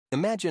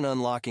Imagine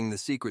unlocking the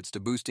secrets to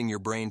boosting your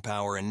brain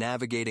power and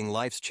navigating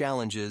life's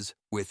challenges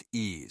with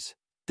ease.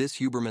 This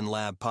Huberman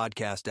Lab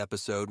podcast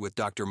episode with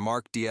Dr.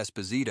 Mark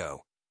D'Esposito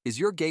is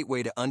your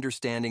gateway to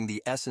understanding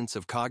the essence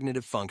of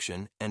cognitive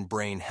function and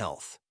brain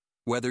health.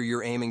 Whether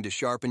you're aiming to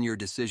sharpen your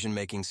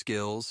decision-making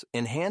skills,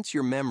 enhance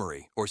your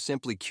memory, or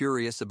simply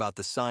curious about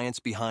the science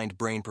behind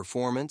brain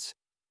performance,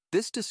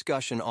 this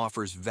discussion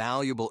offers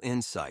valuable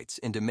insights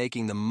into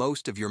making the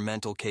most of your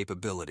mental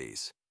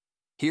capabilities.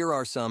 Here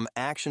are some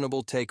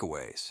actionable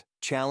takeaways.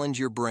 Challenge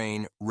your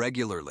brain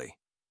regularly.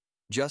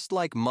 Just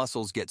like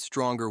muscles get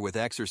stronger with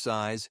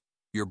exercise,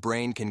 your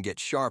brain can get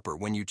sharper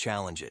when you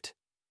challenge it.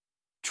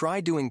 Try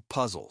doing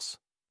puzzles,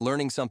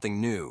 learning something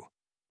new,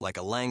 like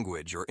a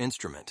language or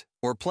instrument,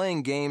 or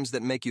playing games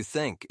that make you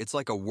think. It's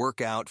like a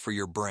workout for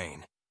your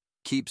brain.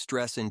 Keep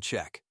stress in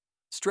check.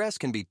 Stress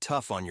can be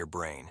tough on your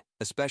brain,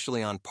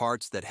 especially on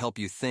parts that help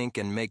you think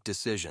and make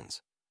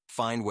decisions.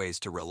 Find ways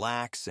to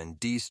relax and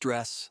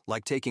de-stress,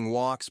 like taking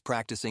walks,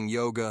 practicing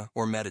yoga,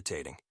 or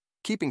meditating.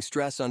 Keeping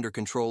stress under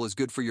control is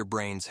good for your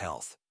brain's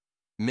health.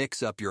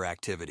 Mix up your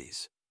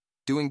activities.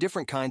 Doing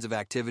different kinds of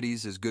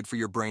activities is good for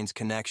your brain's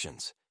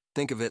connections.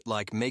 Think of it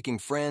like making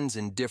friends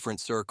in different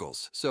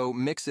circles. So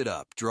mix it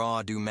up,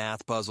 draw, do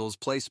math puzzles,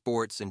 play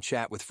sports, and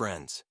chat with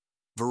friends.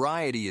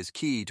 Variety is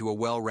key to a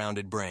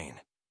well-rounded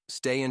brain.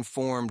 Stay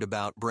informed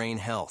about brain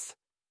health.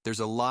 There's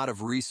a lot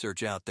of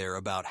research out there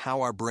about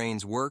how our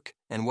brains work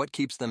and what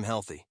keeps them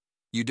healthy.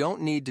 You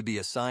don't need to be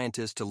a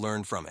scientist to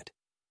learn from it.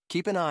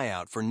 Keep an eye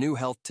out for new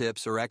health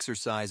tips or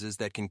exercises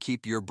that can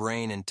keep your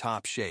brain in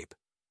top shape.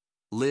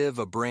 Live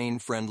a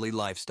brain-friendly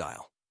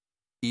lifestyle.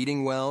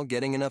 Eating well,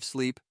 getting enough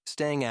sleep,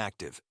 staying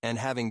active, and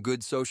having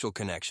good social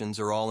connections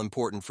are all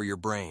important for your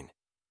brain.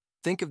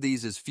 Think of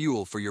these as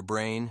fuel for your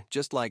brain,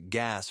 just like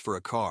gas for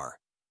a car.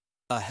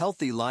 A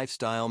healthy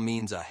lifestyle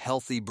means a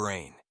healthy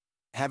brain.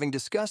 Having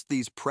discussed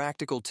these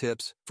practical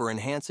tips for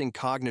enhancing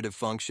cognitive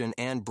function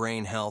and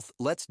brain health,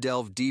 let's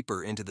delve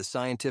deeper into the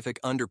scientific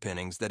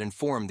underpinnings that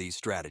inform these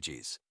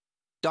strategies.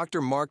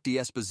 Dr. Mark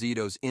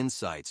D'Esposito's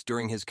insights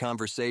during his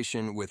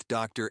conversation with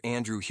Dr.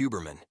 Andrew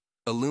Huberman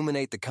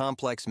illuminate the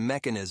complex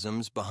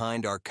mechanisms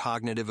behind our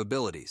cognitive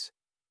abilities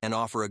and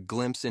offer a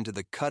glimpse into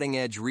the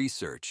cutting-edge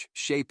research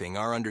shaping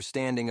our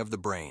understanding of the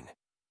brain.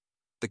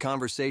 The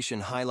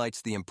conversation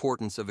highlights the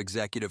importance of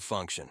executive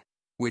function,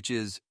 which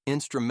is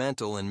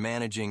instrumental in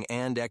managing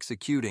and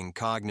executing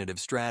cognitive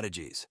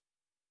strategies.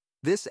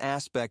 This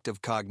aspect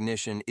of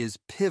cognition is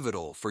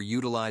pivotal for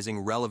utilizing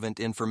relevant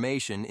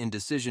information in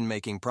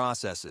decision-making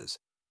processes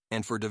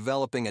and for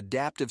developing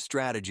adaptive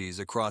strategies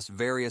across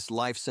various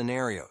life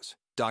scenarios.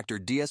 Dr.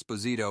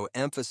 D'Esposito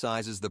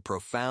emphasizes the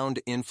profound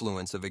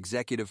influence of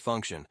executive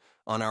function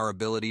on our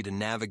ability to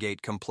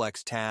navigate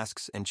complex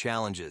tasks and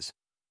challenges,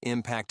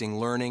 impacting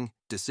learning,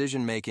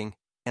 decision-making,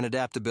 and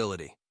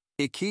adaptability.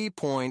 A key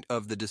point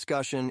of the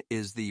discussion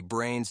is the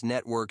brain's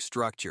network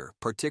structure,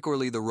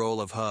 particularly the role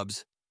of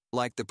hubs,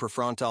 like the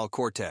prefrontal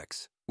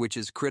cortex, which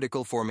is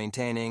critical for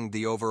maintaining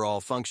the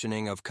overall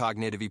functioning of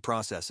cognitive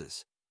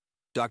processes.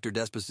 Dr.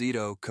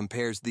 D'Esposito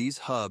compares these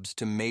hubs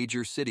to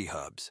major city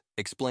hubs,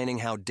 explaining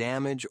how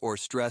damage or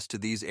stress to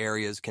these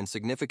areas can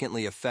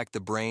significantly affect the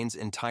brain's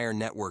entire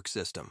network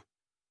system.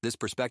 This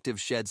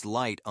perspective sheds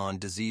light on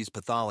disease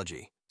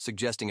pathology,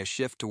 suggesting a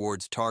shift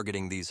towards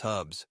targeting these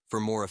hubs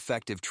for more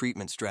effective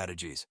treatment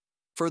strategies.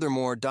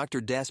 Furthermore, Dr.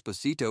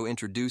 D'Esposito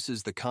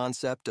introduces the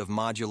concept of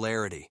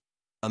modularity,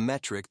 a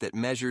metric that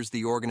measures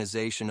the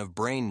organization of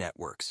brain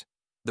networks.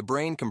 The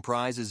brain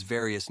comprises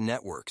various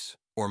networks,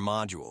 or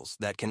modules,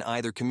 that can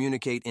either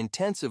communicate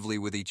intensively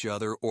with each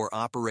other or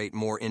operate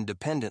more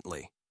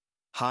independently.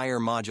 Higher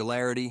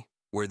modularity,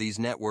 where these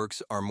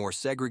networks are more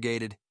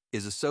segregated,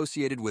 is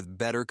associated with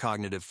better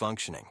cognitive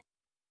functioning.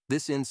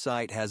 This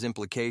insight has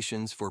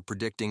implications for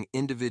predicting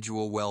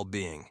individual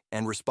well-being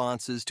and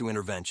responses to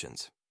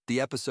interventions. The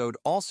episode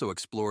also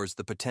explores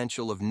the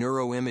potential of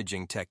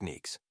neuroimaging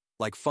techniques,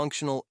 like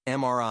functional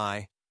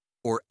MRI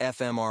or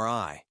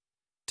fMRI,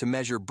 to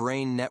measure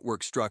brain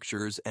network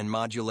structures and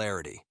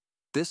modularity.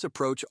 This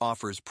approach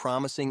offers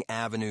promising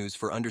avenues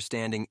for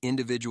understanding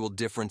individual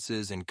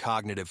differences in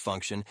cognitive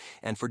function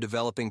and for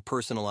developing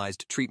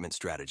personalized treatment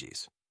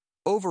strategies.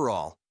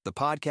 Overall, the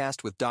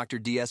podcast with Dr.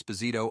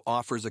 D'Esposito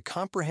offers a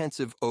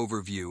comprehensive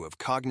overview of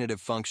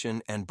cognitive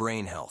function and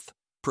brain health,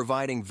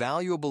 providing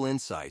valuable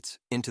insights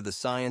into the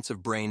science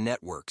of brain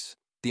networks,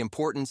 the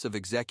importance of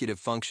executive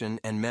function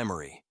and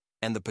memory,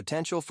 and the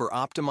potential for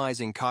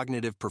optimizing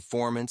cognitive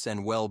performance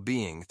and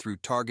well-being through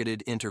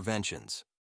targeted interventions.